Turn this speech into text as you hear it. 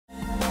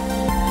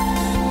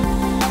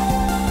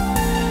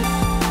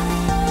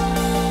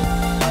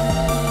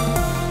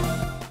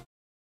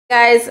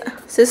Guys,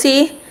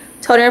 Sissy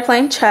told her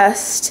playing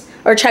chess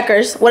or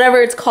checkers,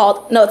 whatever it's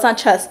called. No, it's not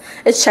chess,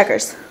 it's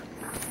checkers.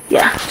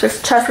 Yeah,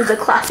 just chess is a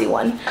classy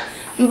one.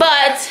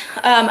 But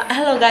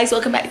hello guys,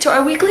 welcome back to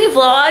our weekly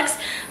vlogs.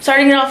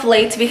 Starting it off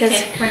late because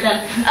we're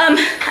done.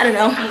 I don't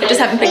know, I just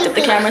haven't picked up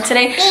the camera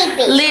today.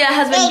 Liyah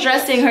has been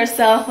dressing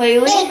herself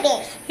lately,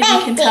 if you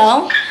can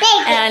tell.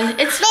 And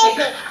it's,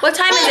 what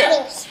time is it?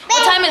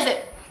 What time is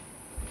it?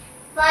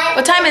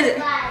 What time is it?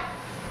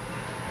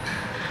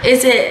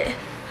 Is it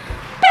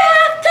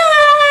bath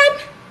time?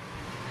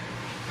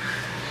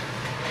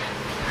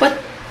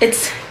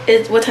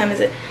 What time is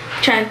it?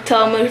 Trying to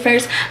tell them with your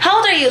fingers. How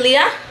old are you,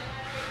 Liyah?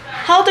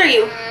 How old are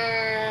you?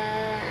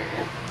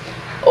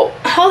 Oh,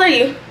 how old are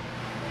you?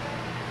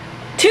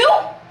 2?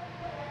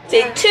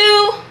 Say 2.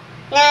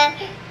 No,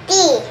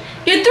 3.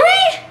 You're 3?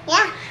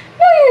 Yeah.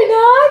 No, you're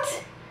not.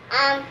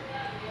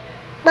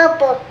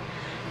 Purple.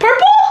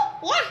 Purple?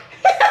 Yeah.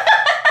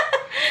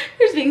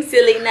 You're just being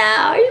silly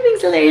now. You're being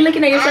silly. Are you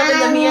looking at yourself in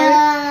the mirror?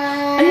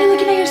 Are you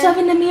looking at yourself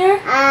in the mirror?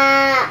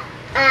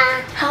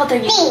 How old are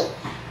you? 3.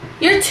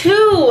 You're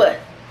 2.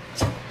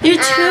 You're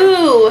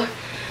 2.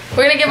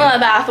 We're gonna give him a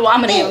bath. Well, I'm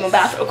gonna give him a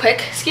bath real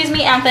quick. Excuse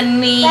me,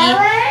 Anthony.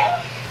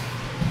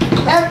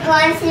 Look,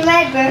 want to see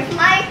my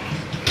birthmark?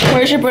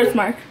 Where's your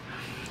birthmark?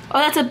 Oh,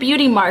 that's a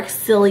beauty mark,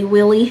 silly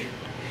Willy.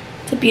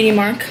 It's a beauty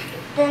mark.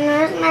 Then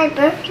where's my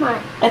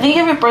birthmark? I think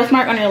you have a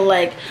birthmark on your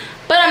leg,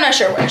 but I'm not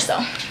sure where,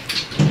 so.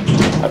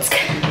 Let's go.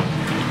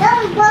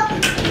 Don't look,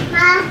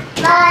 Mom,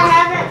 but I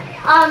have it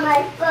on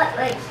my foot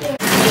right here.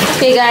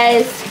 Okay,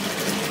 guys.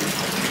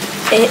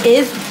 It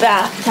is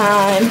bath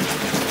time.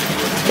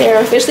 They're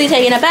officially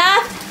taking a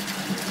bath.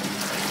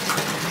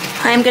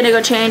 I'm gonna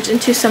go change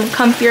into some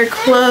comfier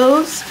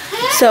clothes.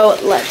 So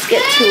let's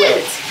get to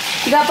it.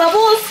 You got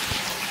bubbles?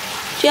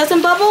 Do you have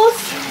some bubbles?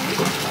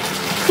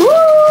 Woo!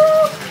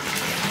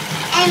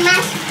 And my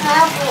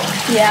bubble.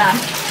 Yeah.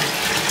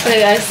 Okay,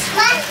 guys.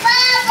 My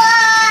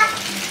bubble.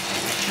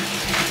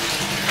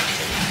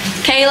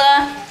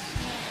 Kayla,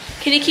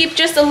 can you keep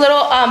just a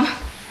little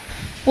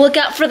look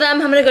out for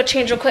them? I'm gonna go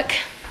change real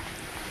quick.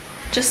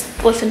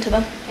 Just listen to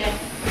them. Okay.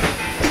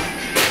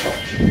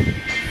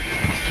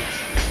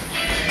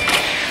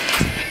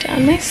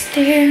 Down my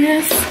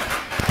stairs.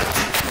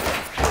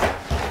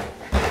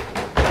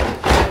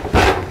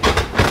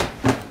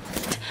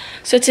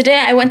 So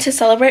today I went to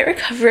celebrate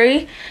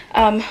recovery.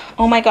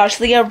 Oh my gosh,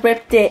 Liyah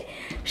ripped it.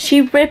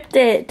 She ripped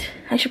it.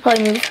 I should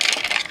probably move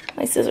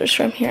my scissors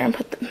from here and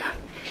put them up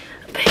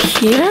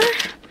here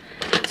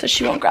so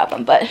she won't grab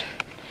them, but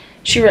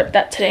she ripped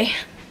that today,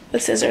 the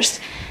scissors.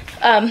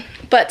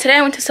 But today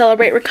I went to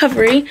celebrate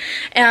recovery,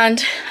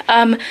 and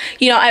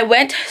you know, I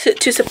went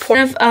to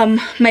support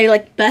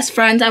my best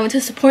friends. I went to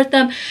support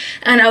them,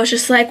 and I was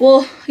just like,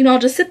 well, you know, I'll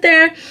just sit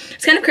there.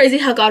 It's kind of crazy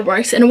how God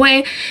works in a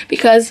way,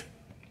 because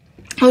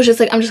I was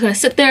just like, I'm just gonna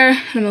sit there and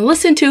I'm gonna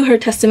listen to her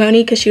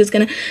testimony, because she was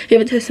gonna give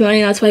a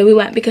testimony, and that's why we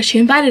went, because she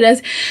invited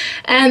us.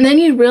 And then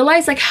you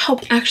realize like how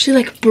actually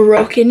like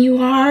broken you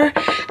are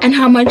and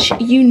how much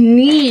you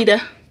need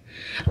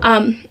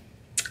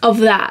of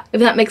that,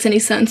 if that makes any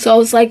sense. So I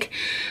was like,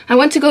 I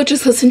went to go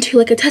just listen to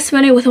like a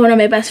testimony with one of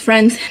my best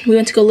friends, and we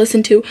went to go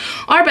listen to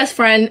our best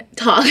friend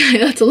talk.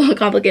 That's a little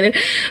complicated,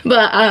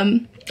 but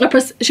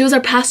she was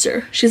our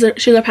pastor. She's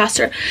our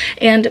pastor,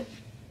 and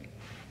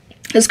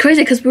it's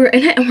crazy because we were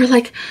in it and we're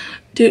like,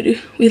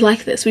 dude, we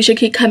like this, we should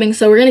keep coming,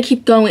 so we're gonna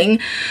keep going.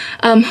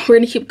 We're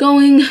gonna keep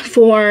going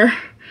for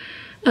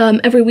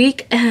every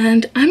week.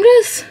 And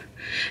it's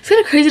kind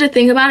of crazy to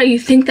think about it. You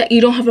think that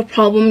you don't have a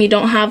problem,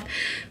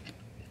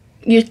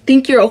 you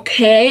think you're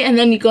okay, and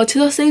then you go to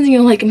those things and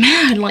you're like,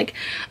 man, like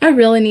I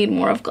really need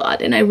more of God,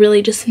 and I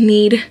really just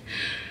need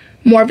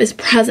more of his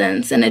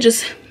presence. And I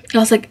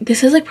was like,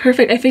 this is like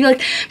perfect. I feel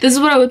like this is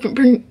what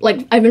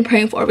I've been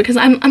praying for, because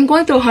I'm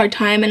going through a hard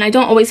time, and I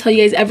don't always tell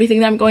you guys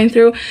everything that I'm going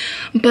through,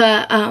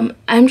 but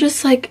I'm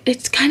just like,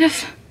 it's kind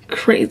of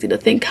crazy to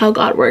think how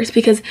God works,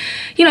 because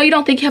you know, you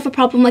don't think you have a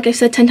problem, like I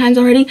said 10 times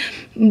already,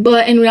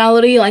 but in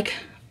reality, like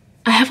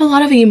I have a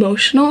lot of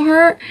emotional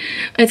hurt.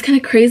 It's kind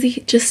of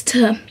crazy just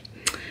to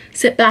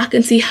sit back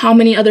and see how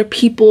many other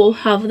people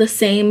have the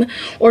same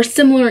or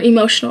similar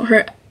emotional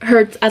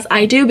hurts as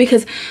I do,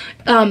 because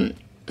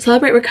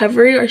Celebrate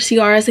Recovery, or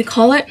CR as they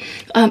call it,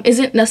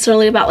 isn't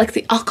necessarily about like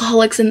the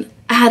alcoholics and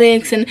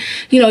addicts and,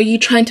 you know, you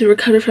trying to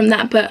recover from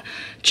that, but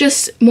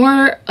just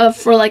more of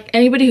for like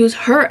anybody who's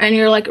hurt and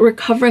you're like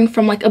recovering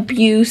from like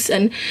abuse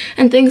and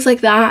things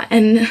like that.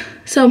 And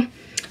so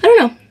I don't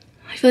know,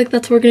 I feel like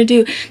that's what we're gonna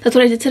do. That's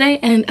what I did today,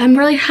 and I'm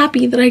really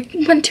happy that I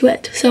went to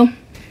it. So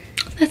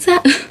that's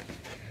that.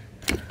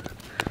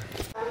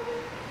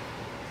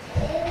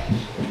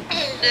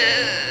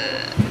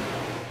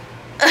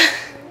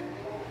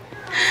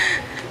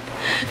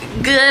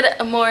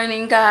 Good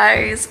morning,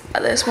 guys.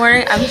 This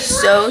morning I'm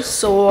so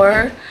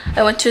sore.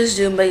 I went to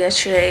Zumba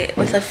yesterday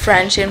with a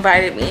friend. She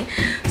invited me,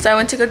 so I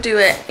went to go do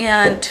it,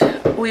 and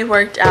we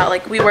worked out.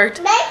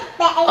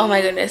 Oh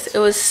my goodness, it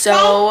was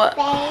so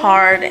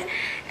hard,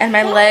 and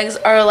my legs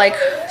are like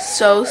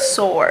so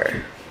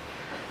sore.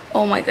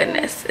 Oh my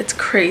goodness, it's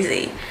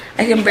crazy.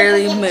 I can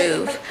barely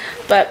move.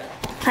 But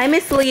hi,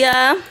 Miss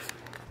Liyah.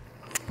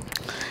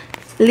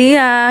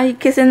 Liyah, you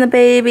kissing the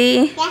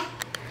baby? Yeah.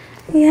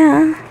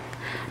 Yeah.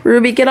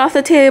 Ruby, get off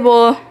the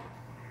table.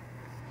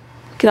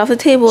 Get off the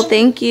table,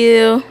 thank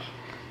you.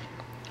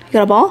 You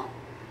got a ball?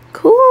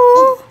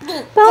 Cool.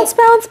 Bounce,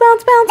 bounce,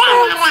 bounce, bounce,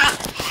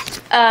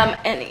 bounce.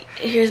 And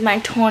here's my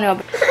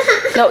tornado.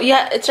 No,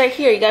 yeah, it's right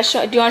here. You gotta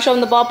show. Do you want to show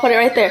them the ball? Put it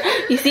right there.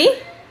 You see?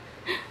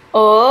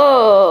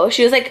 Oh,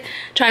 she was like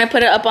trying to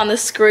put it up on the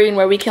screen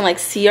where we can like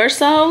see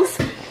ourselves.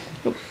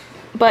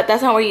 But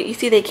that's not where you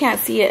see. They can't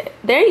see it.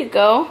 There you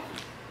go.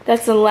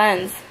 That's the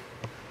lens.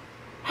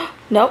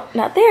 Nope,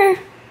 not there.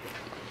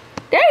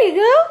 There you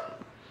go.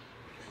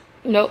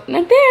 Nope,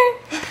 not there.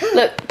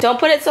 Look, don't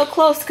put it so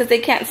close because they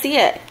can't see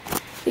it.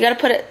 You gotta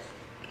put it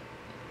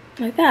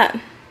like that.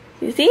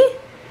 You see?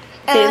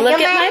 Say, look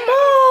at my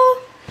ball.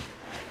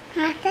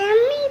 Look at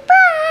me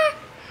ball.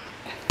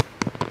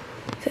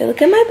 Say,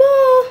 look at my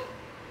ball.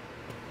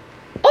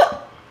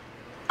 Oh!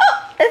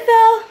 Oh! It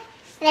fell.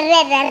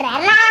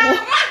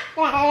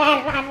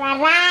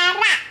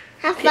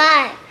 Have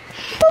fun.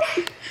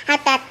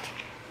 Have that.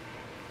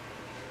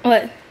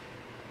 What?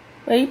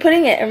 Where are you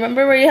putting it?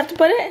 Remember where you have to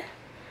put it?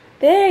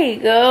 There you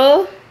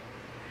go.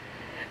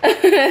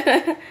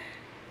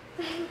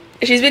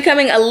 She's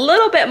becoming a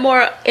little bit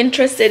more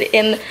interested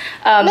in,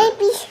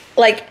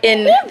 like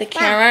in the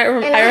camera. I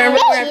remember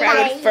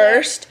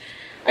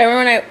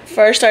when I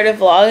first started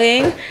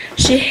vlogging,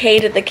 she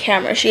hated the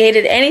camera. She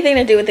hated anything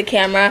to do with the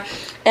camera.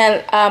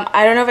 And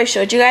I don't know if I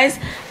showed you guys,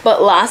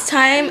 but last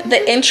time,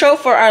 the intro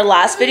for our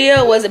last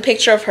video was a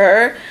picture of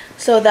her.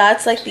 So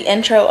that's like the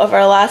intro of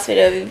our last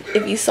video.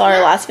 If you saw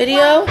our last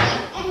video,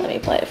 let me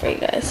play it for you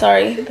guys.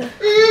 Sorry.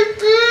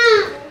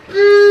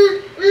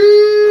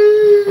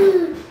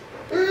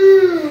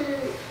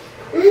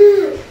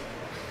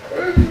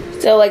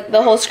 So like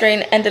the whole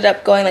screen ended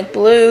up going like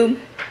blue.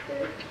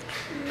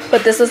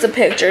 But this was the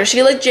picture.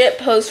 She legit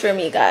posed for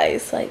me,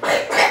 guys. Like,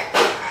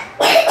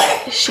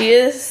 she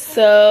is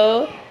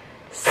so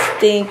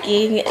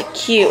stinking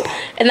cute.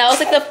 And that was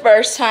like the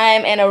first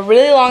time in a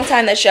really long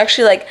time that she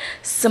actually like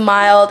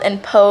smiled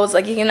and posed.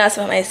 Like, you can ask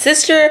about my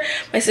sister.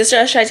 My sister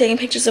has tried taking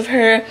pictures of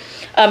her.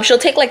 She'll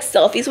take like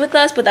selfies with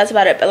us, but that's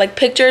about it. But like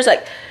pictures,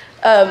 like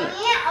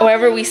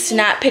wherever we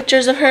snap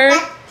pictures of her.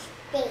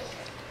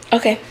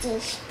 Okay.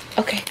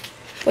 Okay.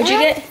 What'd you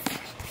get?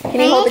 Can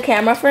you hold the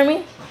camera for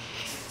me?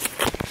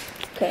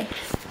 Okay.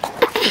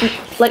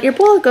 Let your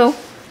ball go.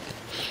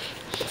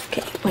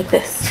 Okay, like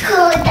this.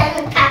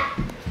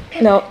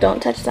 No,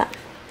 don't touch that.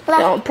 Look.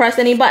 Don't press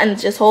any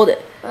buttons, just hold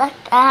it. Look,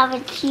 I have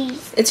a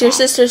cheese. It's your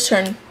sister's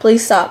turn.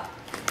 Please stop.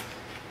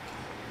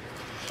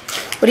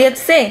 What do you have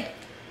to say?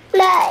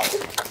 Look.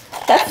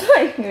 That's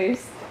not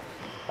yours.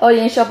 Oh, you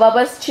gonna show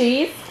Bubba's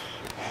cheese?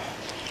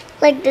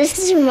 Like, this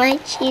is my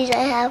cheese.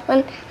 I have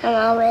one. I'm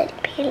already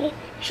peeling.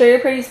 Show your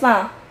pretty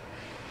smile.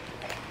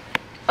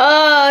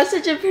 Oh,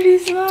 such a pretty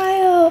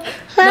smile.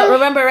 No,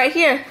 remember right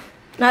here,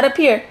 not up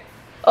here.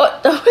 Oh,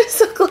 that was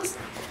so close.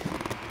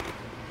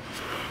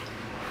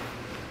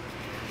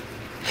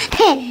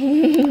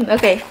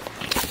 Okay.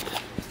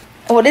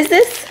 What is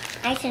this?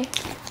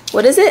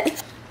 What is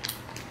it?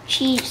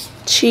 Cheese.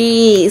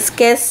 Cheese.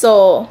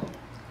 Queso.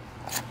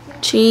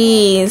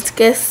 Cheese.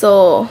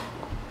 Queso.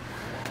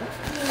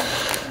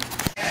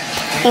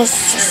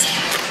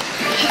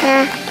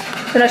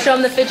 Can I show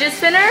them the fidget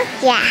spinner?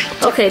 Yeah.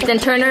 Okay, then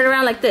turn it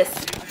around like this.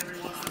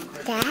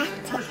 That.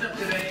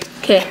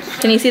 Okay,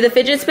 can you see the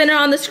fidget spinner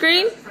on the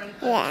screen?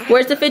 Yeah.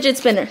 Where's the fidget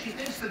spinner?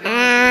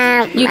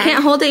 You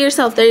can't hold it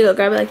yourself. There you go,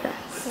 grab it like that.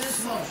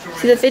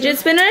 See the fidget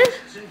spinner?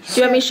 Do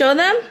you want me to show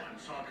them?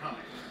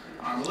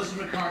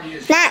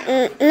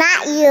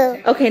 Not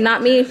you. Okay,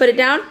 not me. Put it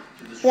down?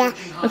 Yeah.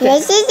 Okay.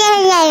 I'm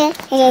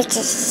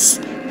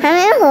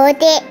gonna hold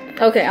it.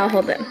 Okay, I'll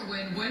hold it.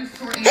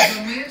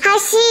 I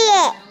see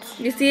it.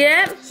 You see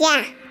it?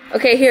 Yeah.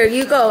 Okay, here,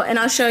 you go, and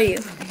I'll show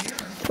you.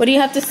 What do you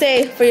have to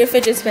say for your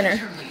fidget spinner?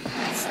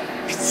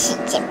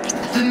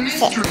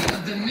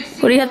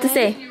 What do you have to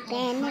say?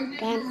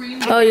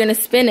 Oh, you're gonna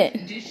spin it.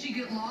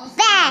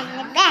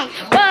 Bang, bang.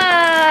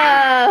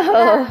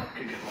 Whoa!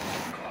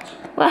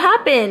 What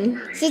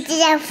happened? She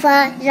didn't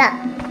fall.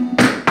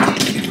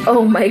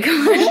 Oh my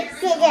god.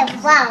 She didn't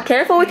fall.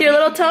 Careful with your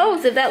little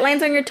toes. If that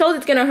lands on your toes,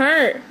 it's gonna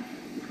hurt.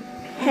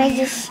 Let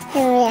me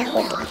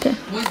hold it.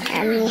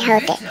 Let me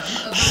hold it.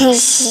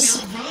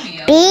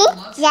 Big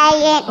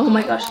giant. Oh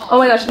my gosh. Oh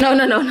my gosh. No,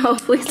 no, no, no.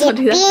 Please don't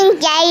do that.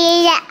 Big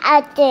giant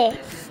out there.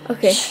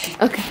 Okay.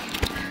 Okay.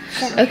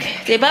 Okay.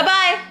 Say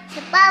bye-bye.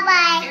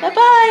 Bye-bye.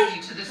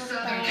 Bye-bye.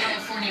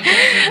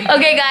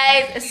 Okay,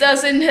 guys. So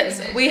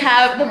since we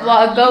have the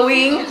vlog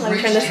going, let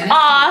me turn this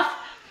off.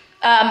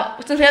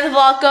 Since we have the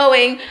vlog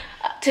going,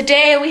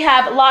 today we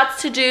have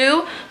lots to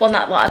do. Well,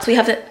 not lots. We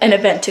have an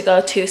event to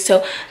go to.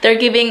 So they're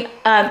giving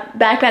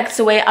backpacks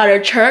away at our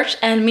church,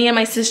 and me and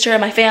my sister and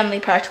my family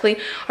practically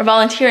are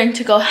volunteering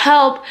to go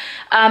help.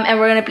 And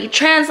we're gonna be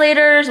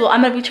translators. Well,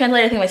 I'm gonna be a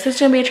translator. I think my sister's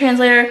gonna be a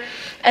translator.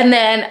 And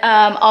then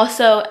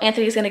also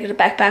Anthony's gonna get a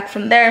backpack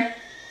from there.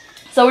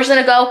 So we're just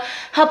gonna go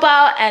help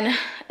out and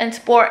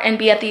support and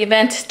be at the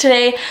event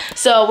today.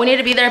 So we need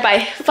to be there by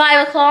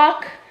 5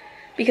 o'clock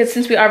because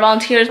since we are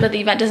volunteers, but the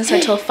event doesn't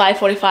start till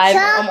 5:45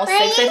 or almost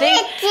 6, I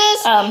think.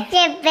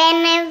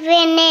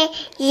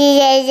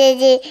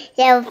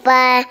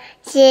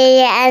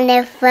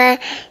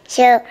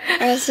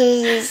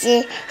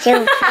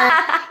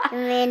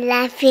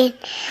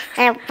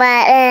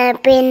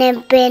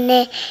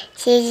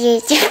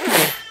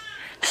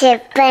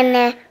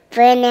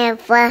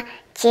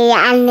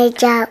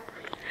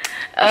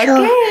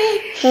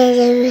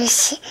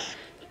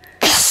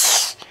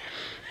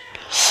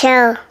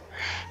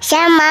 So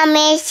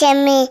mommy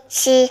sent me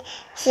she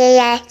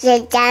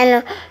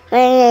channel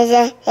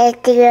when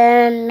it's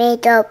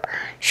made up.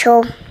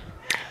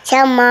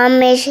 So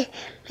mommy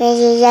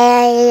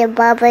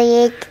Baba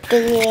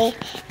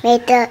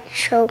made up.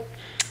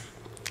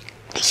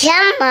 So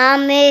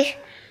mommy.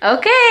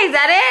 Okay, is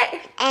that it?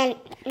 And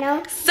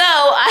no. So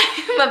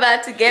I'm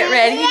about to get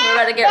ready. We're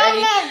about to get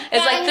ready.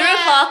 It's like 3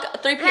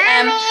 o'clock, 3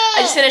 p.m.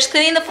 I just finished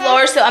cleaning the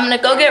floor, so I'm gonna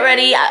go get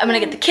ready. I'm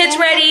gonna get the kids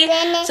ready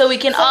so we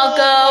can all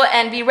go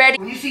and be ready.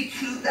 When you see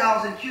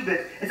 2,000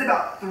 cubits, it's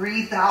about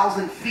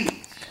 3,000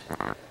 feet,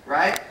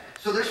 right?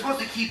 So they're supposed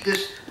to keep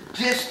this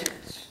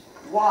distance.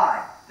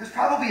 Why? There's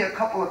probably a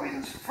couple of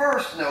reasons.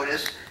 First,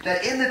 notice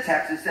that in the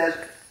text it says,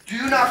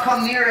 "Do not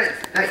come near it,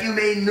 that you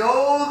may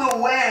know the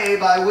way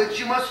by which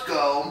you must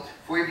go,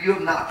 for you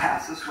have not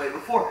passed this way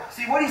before."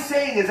 See, what he's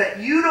saying is that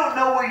you don't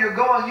know where you're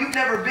going. You've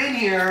never been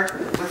here,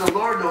 but the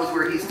Lord knows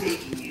where he's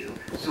taking you.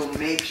 So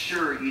make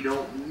sure you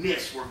don't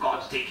miss where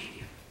God's taking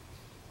you.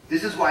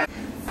 This is why.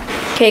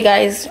 Okay,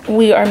 guys,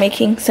 we are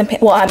making some.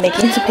 I'm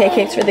making some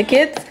pancakes for the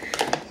kids.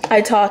 I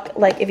talk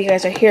like if you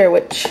guys are here,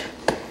 which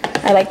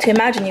I like to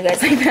imagine you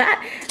guys like that.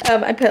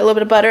 I put a little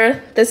bit of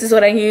butter. This is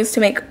what I use to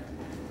make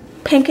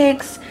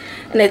pancakes.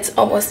 And it's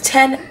almost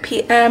 10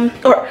 p.m.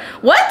 or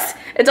what?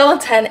 It's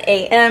almost 10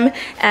 a.m.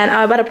 and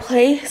I'm about to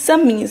play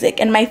some music.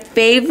 And my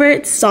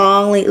favorite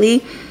song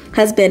lately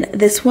has been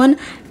this one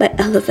by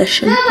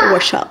Elevation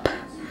Worship.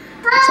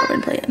 So we're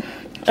gonna play it.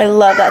 I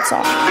love that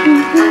song.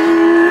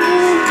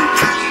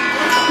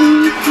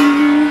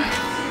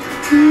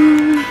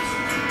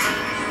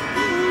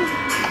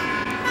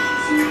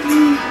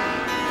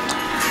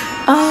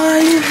 Are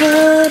you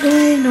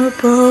hurting or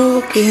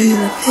broken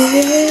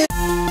within?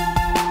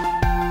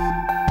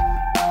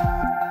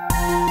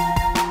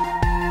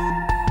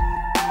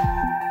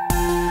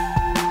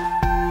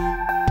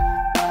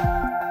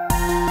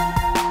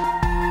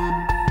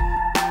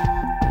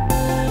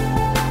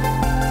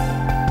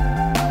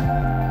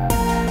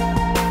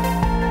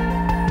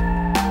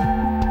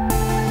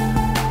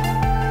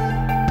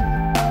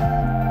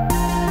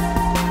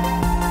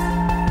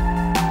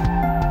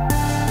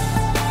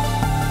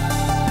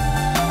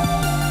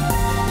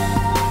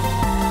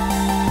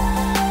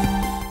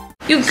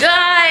 You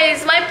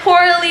guys, my poor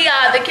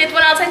Liyah. The kids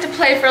went outside to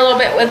play for a little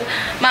bit with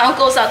my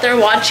uncles out there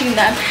watching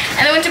them.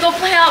 And they went to go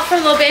play out for a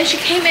little bit and she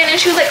came in and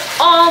she was like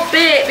all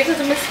bit because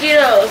of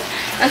mosquitoes.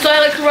 And so I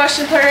like rushed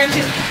and put her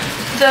into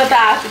the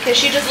bath because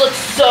she just looked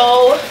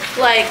so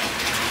like,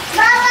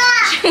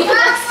 she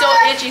looked so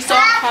itchy, so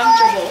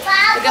uncomfortable.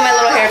 Look at my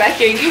little hair back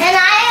here. You see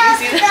that?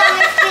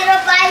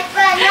 Mosquito bites,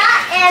 but not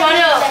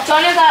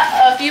Tonio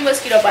got a few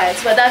mosquito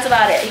bites, but that's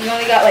about it. He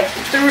only got like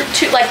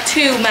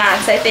two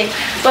max, I think.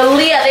 But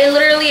Liyah, they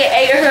literally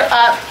ate her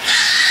up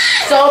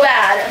so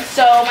bad.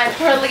 So my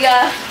poor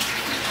Liyah,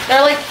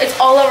 they're like, it's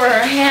all over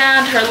her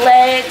hand, her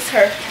legs,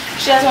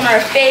 she has one on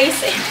her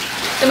face.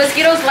 The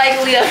mosquitoes like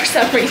Liyah for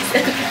some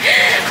reason.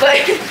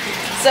 But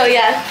so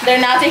yeah, they're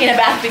now taking a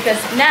bath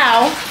because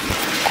now,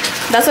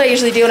 that's what I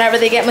usually do whenever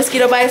they get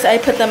mosquito bites, I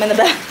put them in the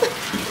bath.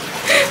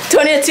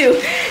 Tonio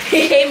too,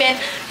 he came in,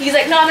 he's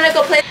like, no, I'm gonna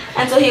go play.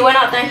 And so he went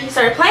out there and he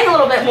started playing a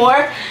little bit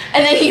more.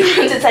 And then he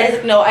runs inside, he's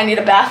like, no, I need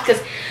a bath.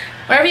 Because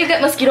whenever you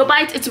get mosquito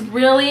bites, it's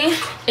really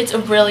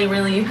uncomfortable,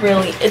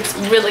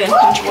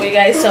 you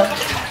guys. So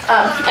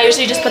I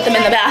usually just put them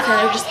in the bath and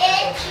they're just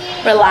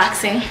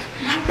relaxing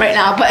right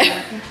now. But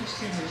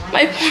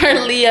my poor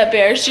Liyah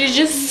bear, she's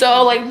just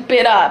so like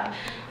bit up.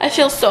 I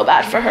feel so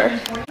bad for her.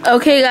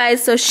 Okay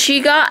guys, so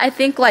she got, I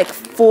think like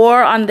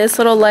 4 on this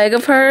little leg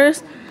of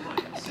hers.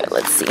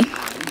 Let's see.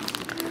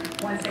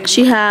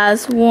 She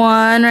has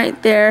 1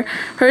 right there.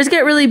 Hers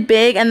get really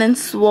big and then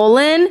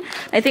swollen.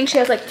 I think she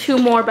has like 2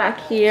 more back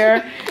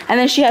here. And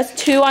then she has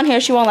 2 on here.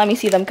 She won't let me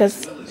see them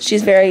because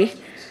she's very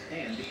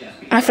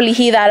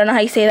afligida. I don't know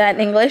how you say that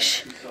in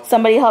English.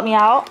 Somebody help me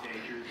out.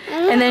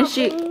 And then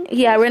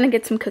yeah, we're gonna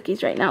get some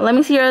cookies right now. Let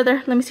me see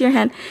your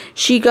hand.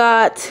 She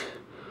got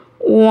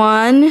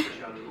 1,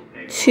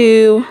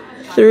 2,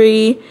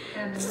 3,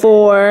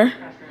 4,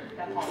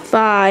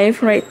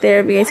 5 right there,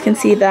 if you guys can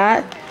see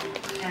that.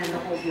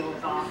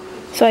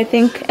 So I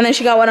think, and then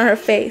she got 1 on her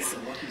face.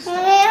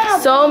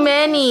 So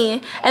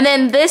many. And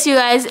then this, you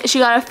guys, she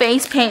got a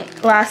face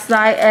paint last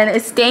night and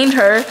it stained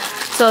her.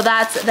 So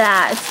that's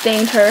that, it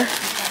stained her.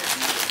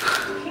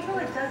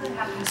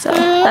 So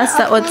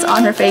that's what's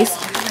on her face.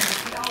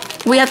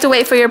 We have to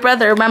wait for your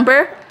brother,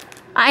 remember?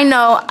 I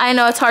know,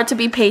 it's hard to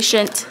be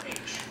patient.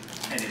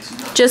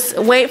 Just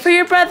wait for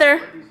your brother.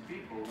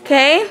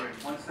 Okay?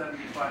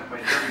 175 by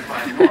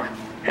 35 north,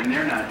 and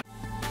they're not.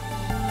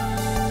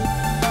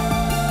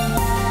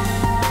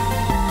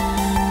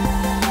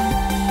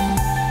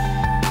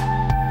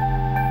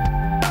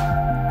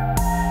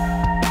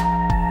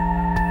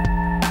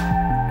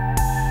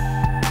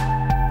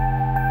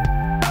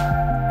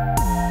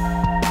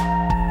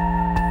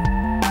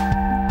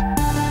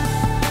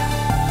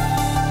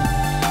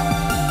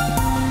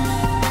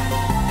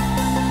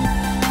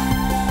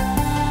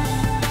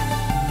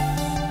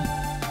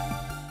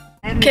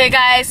 Okay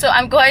guys, so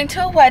I'm going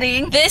to a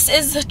wedding. This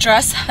is the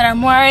dress that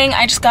I'm wearing.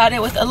 I just got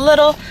it with a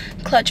little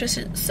clutch, which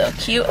is so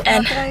cute.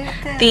 And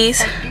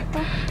these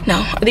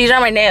are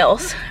my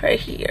nails right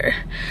here.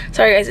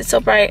 Sorry guys, it's so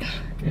bright.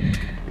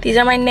 These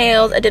are my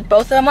nails. I did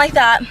both of them like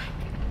that.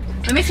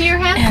 Let me see your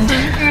hands.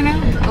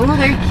 Oh,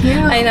 they're cute.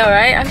 I know,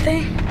 right? Aren't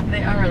they?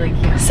 They are really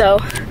cute. So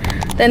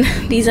then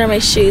these are my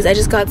shoes. I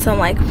just got some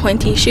like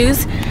pointy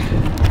shoes.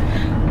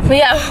 But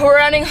yeah, we're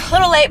running a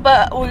little late,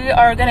 but we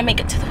are gonna make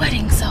it to the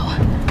wedding, so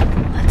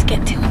let's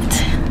get to it.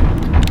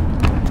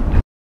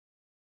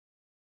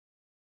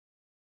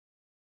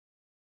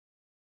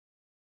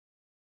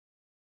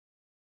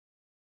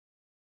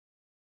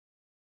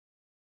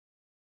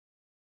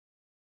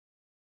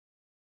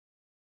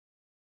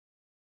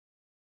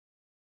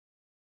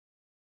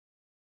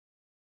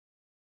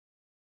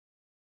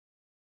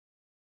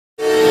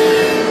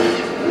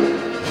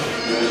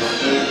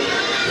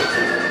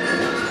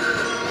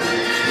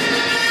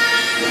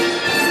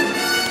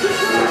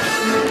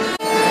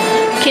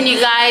 Can you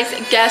guys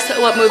guess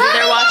what movie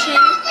they're watching?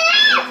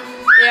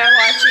 They are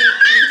watching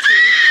E.T.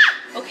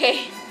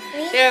 Okay,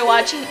 they are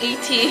watching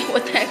E.T.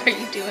 What the heck are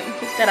you doing?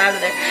 Get that out of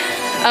there.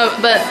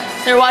 But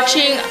they're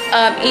watching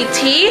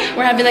E.T.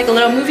 We're having like a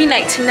little movie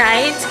night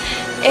tonight.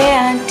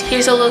 And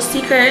here's a little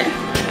secret.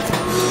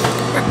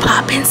 We're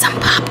popping some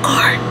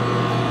popcorn.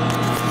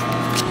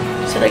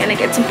 So they're gonna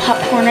get some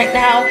popcorn right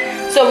now.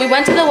 So we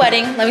went to the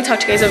wedding. Let me talk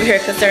to you guys over here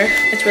because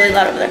it's really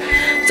loud over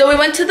there. So we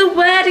went to the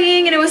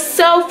wedding and it was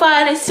so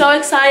fun. It's so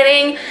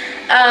exciting.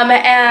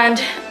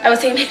 And I was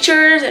taking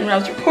pictures and I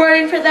was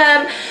recording for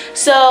them.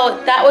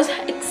 So that was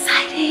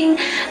exciting.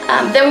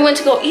 Then we went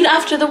to go eat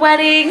after the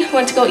wedding. We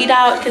went to go eat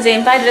out because they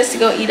invited us to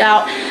go eat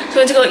out. So we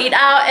went to go eat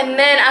out. And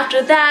then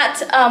after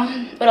that,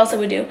 what else did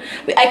we do?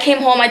 I came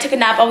home, I took a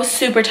nap. I was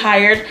super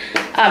tired.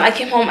 I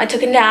came home, I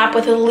took a nap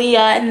with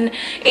Liyah, and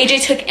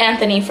AJ took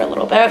Anthony for a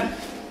little bit.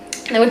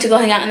 And I went to go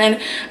hang out, and then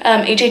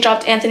AJ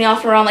dropped Anthony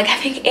off around like I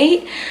think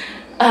 8.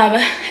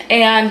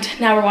 And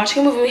now we're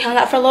watching a movie. We hung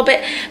out for a little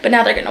bit, but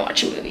now they're gonna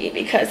watch a movie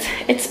because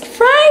it's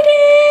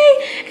Friday.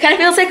 It kind of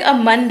feels like a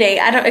Monday.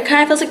 It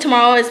kind of feels like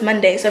tomorrow is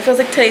Monday, so it feels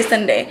like today's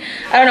Sunday.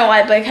 I don't know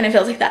why, but it kind of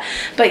feels like that.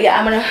 But yeah,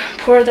 I'm gonna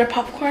pour their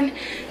popcorn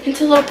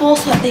into a little bowl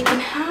so that they can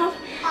have.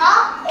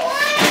 Popcorn?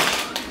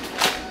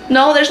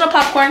 No, there's no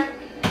popcorn.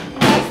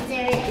 Yes,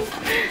 there is.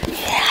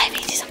 Yeah, I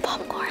made you some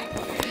popcorn.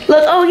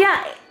 Look, oh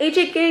yeah,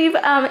 AJ gave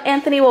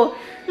Anthony. Well,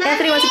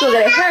 Anthony wants to go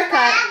get a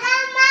haircut.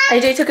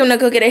 AJ took him to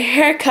go get a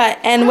haircut,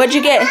 and what'd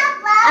you get? A faux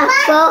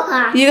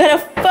hawk. You got a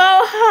faux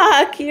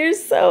hawk. You're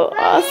so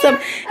awesome.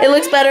 It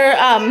looks better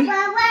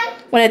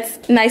when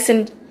it's nice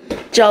and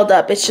gelled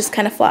up. It's just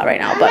kind of flat right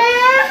now, but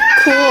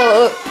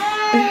cool.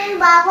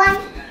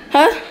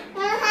 Huh?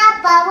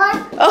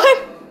 Okay.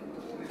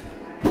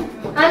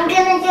 I'm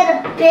gonna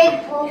get a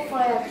big bowl for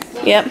us.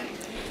 Yep.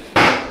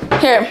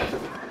 Here.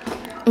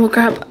 We'll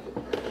grab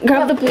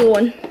the blue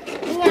one.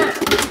 Yeah,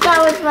 that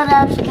was what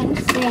I was gonna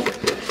say.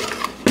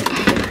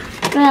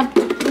 Grab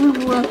the blue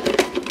one.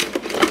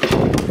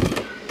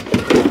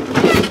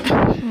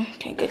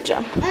 Okay, good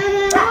job.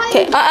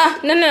 Okay,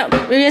 no.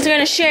 You guys are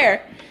gonna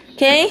share,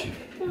 okay?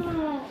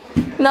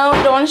 No,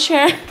 you don't want to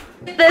share.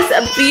 This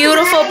a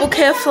beautiful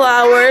bouquet of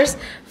flowers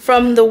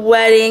from the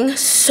wedding.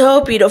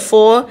 So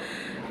beautiful.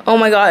 Oh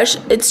my gosh,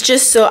 it's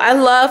just so, I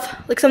love,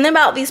 like something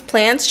about these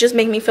plants just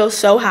make me feel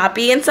so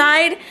happy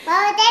inside.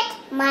 Well, that's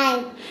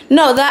mine.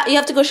 No, that you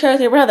have to go share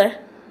with your brother.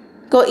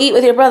 Go eat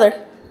with your brother.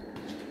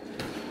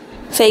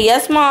 Say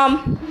yes,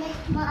 Mom. Yes,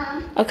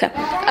 Mom. Okay.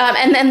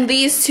 And then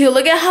these two,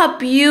 look at how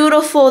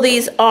beautiful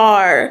these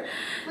are.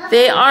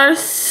 They are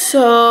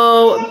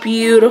so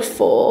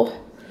beautiful.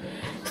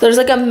 So there's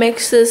like a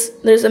mix,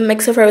 there's a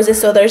mix of roses.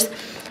 So there's,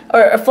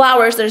 or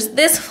flowers, there's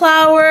this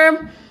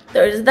flower,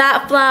 there's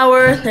that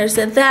flower, there's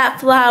that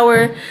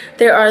flower,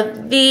 there are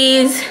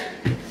these,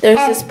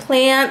 there's this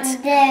plant.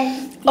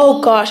 Oh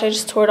gosh, I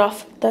just tore it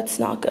off. That's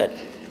not good.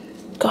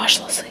 Gosh,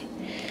 Leslie.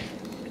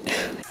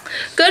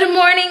 Good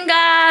morning,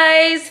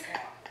 guys.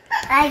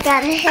 I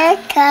got a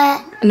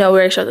haircut. No, we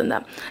already showed them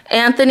that.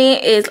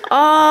 Anthony is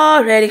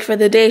all ready for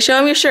the day. Show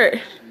him your shirt.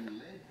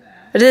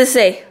 What does it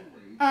say?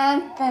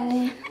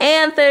 Anthony.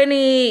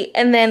 Anthony.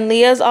 And then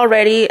Liyah's all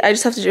ready. I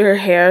just have to do her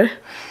hair.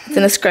 It's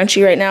in a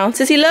scrunchie right now.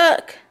 Sissy,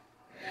 look.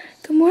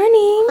 Good morning.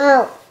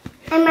 Oh.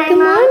 And my Good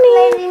mom's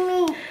letting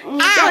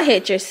me. Don't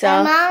hit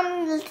yourself. My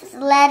mom's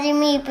letting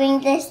me bring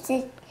this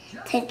to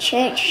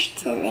church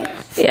today.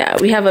 Yeah,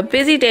 we have a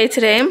busy day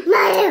today.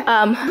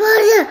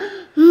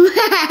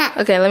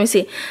 Okay, let me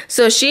see.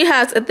 So she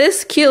has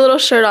this cute little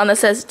shirt on that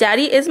says,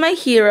 Daddy is my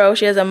hero.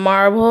 She has a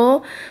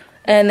marble.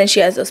 And then she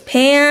has those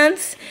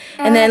pants.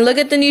 And then look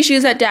at the new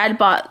shoes that Dad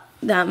bought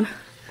them.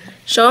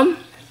 Show them.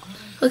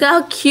 Look at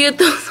how cute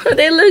those are.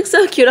 They look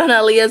so cute on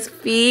Aliyah's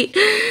feet.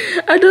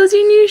 Are those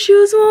your new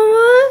shoes,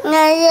 Mama?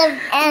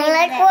 And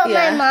like what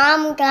my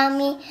mom got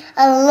me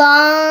a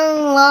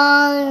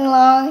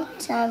long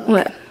time ago.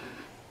 What?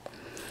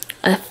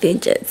 A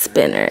fidget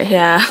spinner,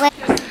 yeah.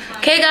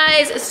 Okay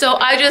guys, so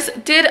I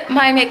just did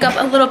my makeup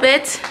a little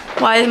bit.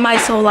 Why am I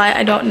so light?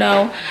 I don't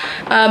know.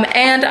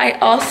 And I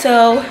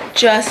also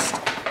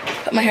just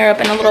put my hair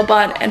up in a little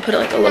bun and put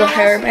like a little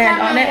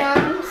hairband on it.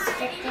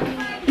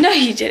 No,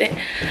 you didn't.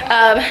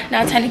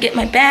 Now it's time to get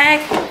my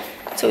bag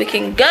so we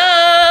can go.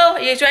 Are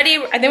you guys ready?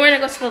 I think we're gonna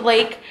go to the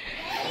lake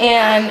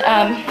and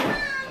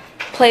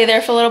play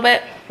there for a little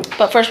bit.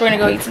 But first we're gonna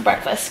go eat some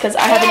breakfast because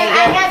I haven't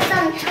eaten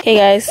yet. Hey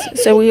guys,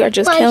 so we are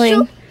just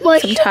killing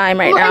some time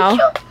right now.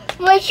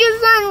 My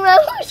shoes on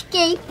roller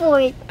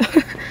skateboard.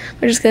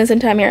 We're just getting some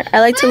time here.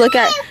 I like to look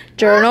at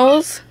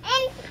journals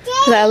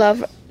because I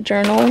love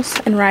journals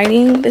and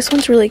writing. This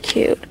one's really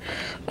cute.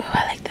 Oh,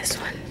 I like this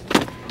one.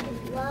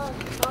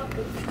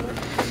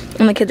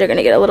 And the kids are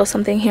gonna get a little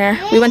something here.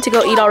 We went to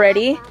go eat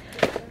already.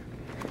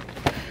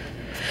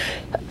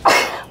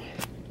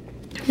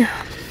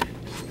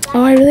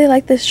 Oh, I really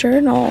like this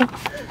journal.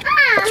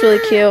 It's really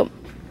cute.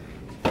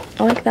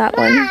 I like that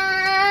one.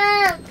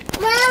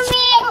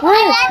 Mommy,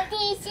 What?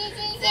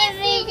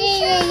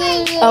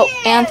 Oh,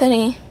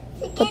 Anthony,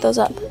 put those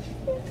up.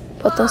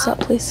 Put those up,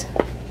 please.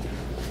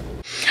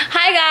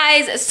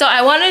 Hi guys, so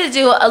I wanted to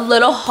do a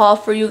little haul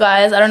for you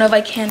guys. I don't know if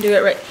I can do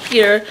it right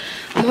here.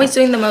 I'm always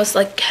doing the most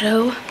like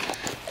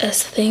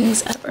ghetto-esque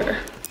things ever.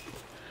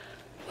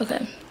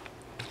 Okay.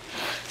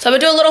 So I'm gonna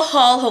do a little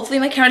haul. Hopefully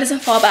my camera doesn't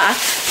fall back.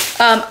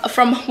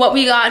 From what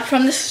we got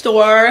from the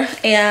store,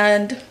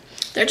 and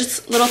they're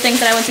just little things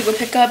that I went to go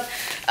pick up.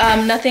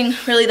 Nothing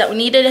really that we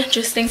needed,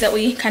 just things that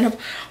we kind of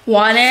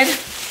wanted.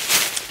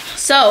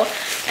 So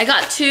I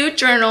got 2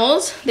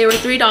 journals. They were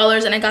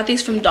 $3 and I got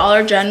these from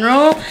Dollar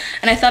General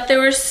and I thought they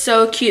were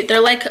so cute. They're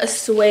like a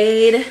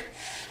suede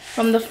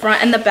from the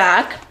front and the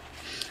back,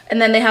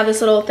 and then they have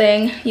this little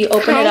thing. You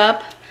open it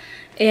up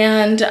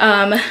and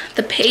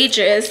the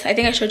pages, I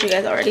think I showed you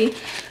guys already,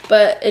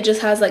 but it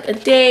just has like a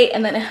date,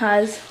 and then it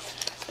has,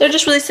 they're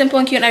just really simple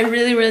and cute and I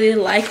really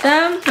like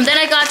them. And then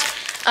I got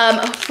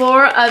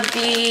 4 of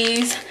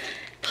these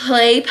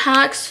play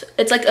packs.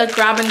 It's like a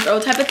grab and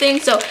go type of thing.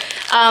 So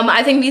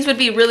I think these would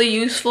be really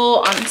useful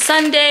on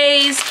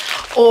Sundays,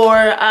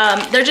 or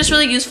they're just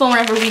really useful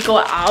whenever we go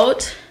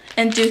out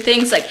and do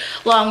things like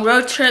long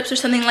road trips or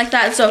something like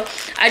that. So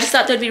I just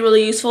thought they'd be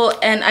really useful,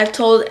 and I've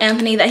told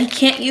Anthony that he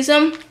can't use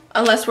them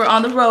unless we're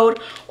on the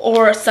road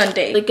or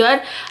Sunday. Really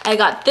good. I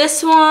got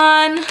this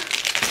one.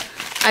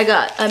 I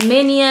got a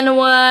Minion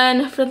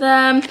one for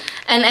them,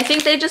 and I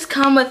think they just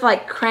come with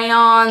like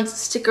crayons,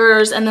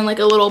 stickers, and then like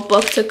a little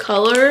book to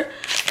color.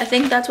 I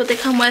think that's what they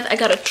come with. I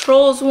got a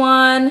Trolls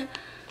one,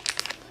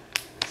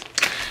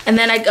 and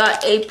then I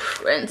got a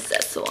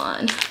Princess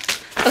one.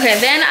 Okay,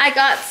 then I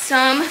got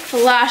some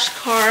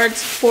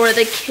flashcards for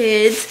the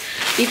kids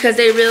because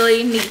they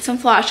really need some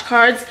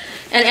flashcards.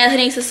 And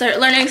Anthony needs to start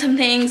learning some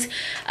things.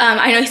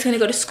 I know he's gonna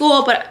go to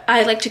school, but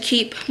I like to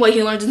keep what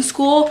he learns in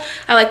school.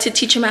 I like to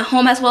teach him at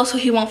home as well so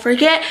he won't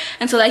forget,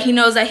 and so that he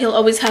knows that he'll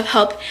always have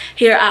help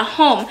here at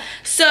home.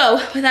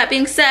 So with that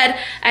being said,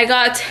 I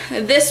got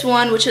this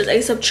one, which is a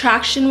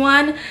subtraction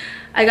one.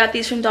 I got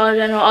these from Dollar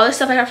General. All this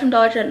stuff I got from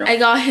Dollar General. I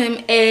got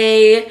him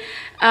a,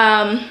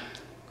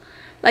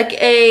 like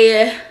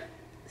a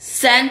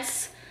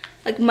cents,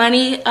 like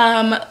money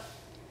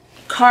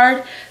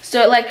card.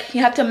 So like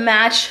you have to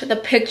match the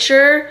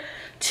picture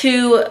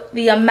to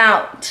the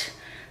amount.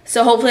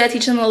 So hopefully I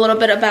teach him a little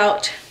bit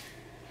about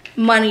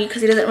money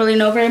because he doesn't really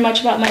know very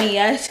much about money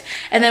yet.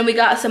 And then we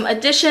got some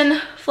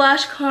addition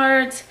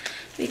flashcards.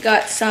 We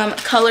got some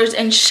colors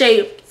and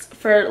shapes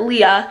for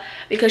Liyah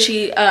because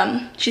she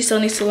still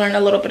needs to learn a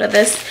little bit of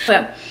this.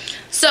 Okay.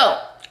 So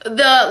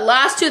the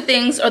last 2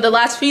 things, or the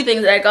last few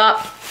things that I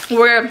got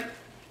were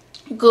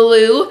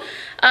glue.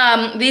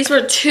 These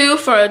were 2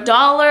 for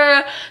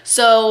 $1,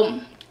 so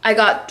I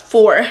got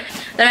 4.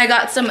 Then I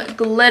got some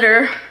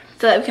glitter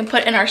so that we can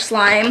put in our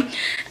slime,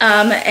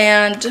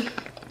 and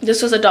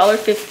this was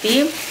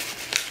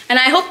 $1.50. And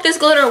I hope this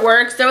glitter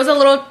works. There was a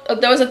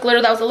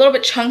glitter that was a little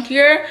bit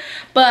chunkier,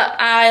 but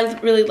I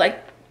really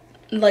like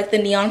the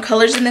neon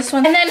colors in this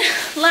one. And then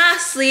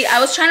lastly, I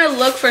was trying to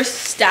look for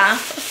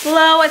staff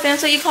flow, I think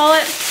that's what you call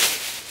it.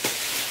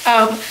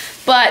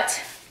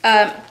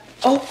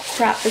 Oh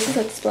crap, this is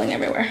like spilling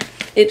everywhere.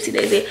 Oopsie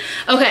daisy.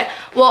 Okay,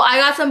 well I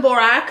got some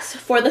borax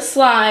for the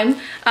slime.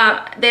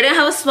 They didn't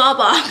have a small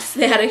box.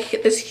 They had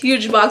this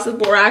huge box of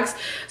borax.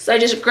 So I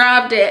just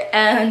grabbed it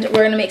and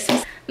we're gonna make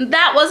some.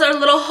 That was our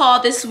little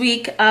haul this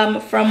week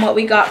from what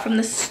we got from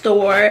the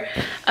store.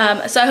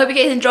 So I hope you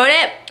guys enjoyed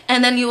it,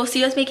 and then you will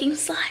see us making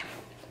slime.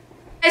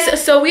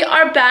 Guys, so we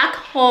are back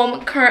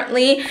home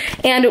currently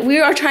and we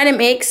are trying to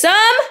make some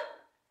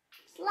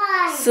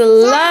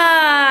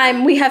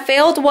slime. We have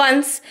failed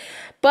once,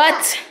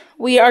 but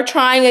we are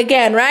trying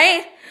again,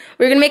 right?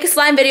 We're gonna make a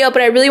slime video,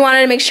 but I really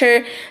wanted to make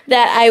sure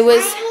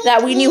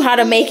that we knew how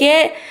to make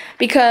it,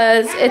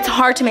 because it's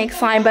hard to make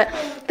slime. But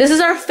this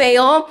is our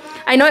fail.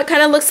 I know it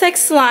kind of looks like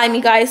slime,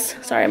 you guys.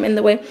 Sorry, I'm in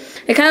the way.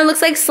 It kind of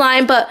looks like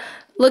slime, but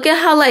look at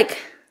how, like,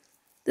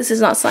 this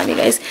is not slime, you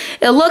guys.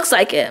 It looks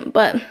like it,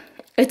 but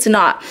it's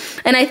not.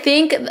 And I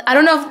think, I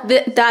don't know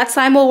if that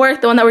slime will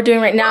work, the one that we're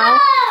doing right now.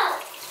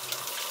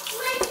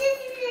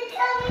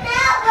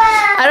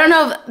 I don't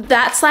know if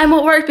that slime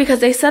will work, because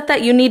they said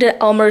that you needed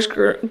Elmer's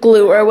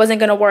glue or it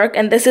wasn't gonna work,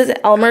 and this is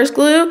Elmer's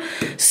glue,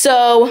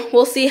 so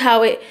we'll see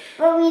how it.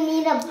 But we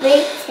need a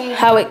big thing.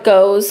 How it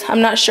goes.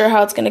 I'm not sure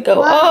how it's gonna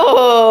go. Whoa.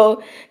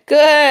 Oh,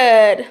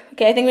 good.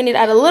 Okay, I think we need to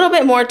add a little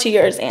bit more to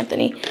yours,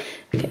 Anthony.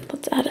 Okay,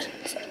 let's add it.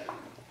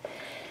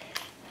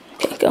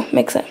 Okay, go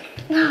mix it.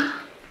 No,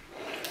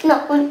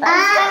 coming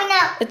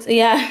out. It's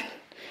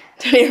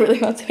Tony really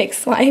wants to make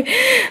slime.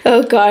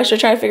 Oh gosh, we're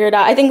trying to figure it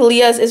out. I think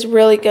Liyah's is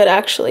really good,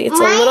 actually. It's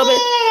a little bit.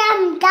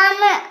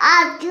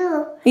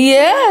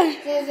 Yeah.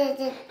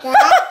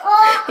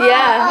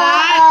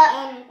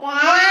 Yeah.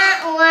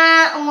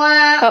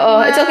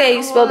 Uh-oh, it's okay.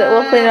 You spilled it.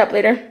 We'll clean it up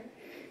later.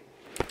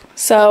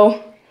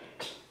 So,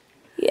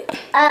 yeah.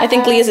 I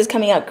think Liyah's is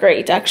coming out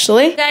great,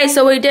 actually. Guys,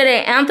 so we did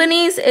it.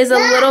 Anthony's is a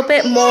little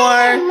bit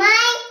more.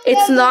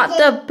 It's not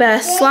the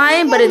best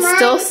slime, but it's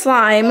still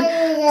slime.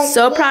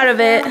 So proud of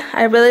it.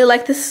 I really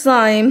like this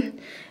slime.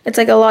 It's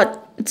like a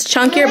lot, it's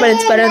chunkier, but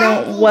it's better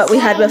than what we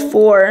had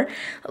before.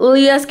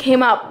 Liyah's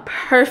came out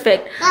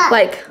perfect.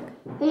 Like,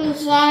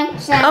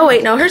 oh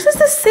wait, no, hers is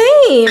the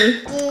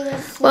same.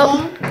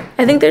 Well,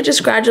 I think they're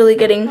just gradually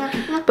getting,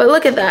 but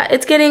look at that.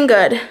 It's getting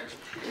good.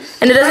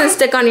 And it doesn't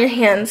stick on your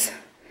hands.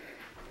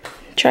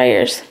 Try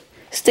yours.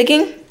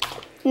 Sticking?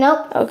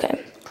 Nope.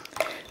 Okay.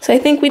 So I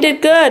think we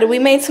did good. We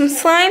made some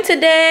slime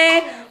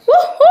today.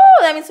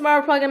 Woohoo! That means tomorrow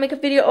we're probably gonna make a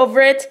video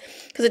over it,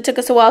 because it took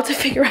us a while to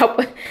figure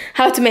out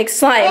how to make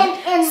slime.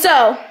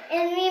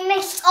 And we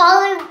mixed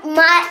all of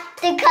the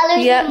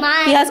colors in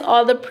mine. He has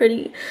all the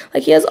pretty,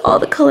 like he has all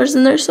the colors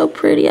and they're so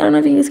pretty. I don't know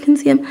if you guys can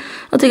see them.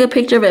 I'll take a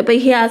picture of it, but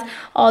he has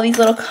all these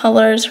little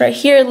colors right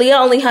here. Liyah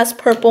only has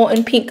purple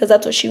and pink because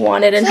that's what she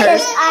wanted in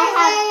hers.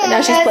 And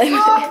now she's playing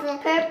with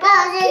it. Purple,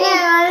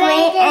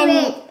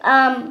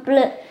 and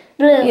blue.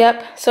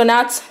 Yep, so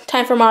now it's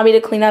time for mommy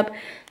to clean up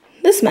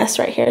this mess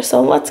right here.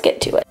 So let's get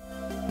to it.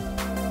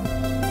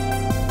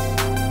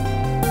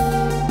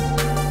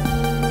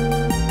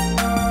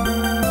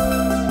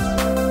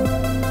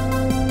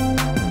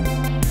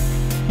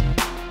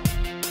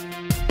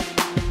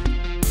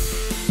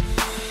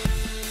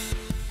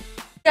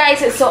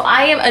 Guys, so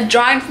I am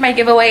drawing for my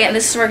giveaway, and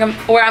this is where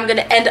I'm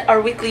gonna end our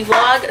weekly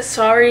vlog.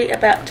 Sorry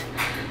about the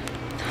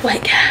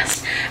white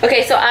gas.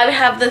 Okay, so I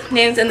have the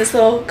names in this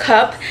little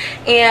cup,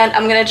 and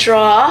I'm gonna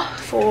draw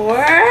for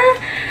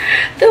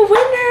the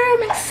winner.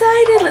 I'm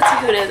excited. Let's see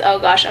who it is. Oh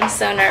gosh, I'm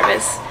so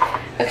nervous.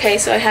 Okay,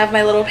 so I have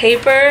my little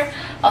paper.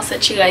 I'll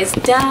set you guys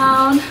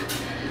down.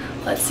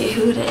 Let's see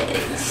who it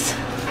is.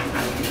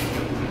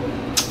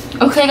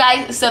 Okay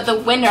guys, so the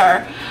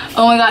winner,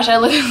 oh my gosh, I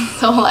look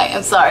so light,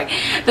 I'm sorry.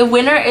 The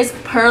winner is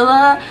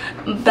Perla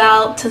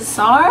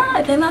Baltasar,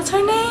 I think that's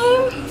her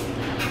name.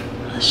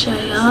 I'll show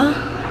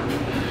y'all.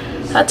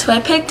 That's who I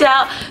picked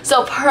out.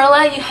 So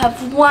Perla, you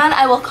have won.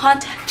 I will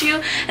contact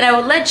you and I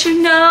will let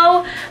you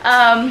know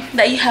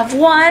that you have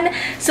won.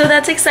 So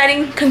that's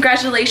exciting.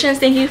 Congratulations.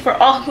 Thank you for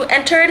all who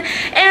entered,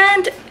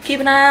 and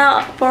keep an eye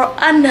out for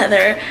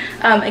another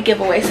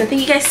giveaway. So thank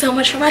you guys so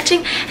much for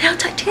watching, and I'll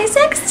talk to you guys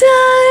next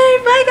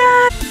time. Bye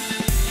guys.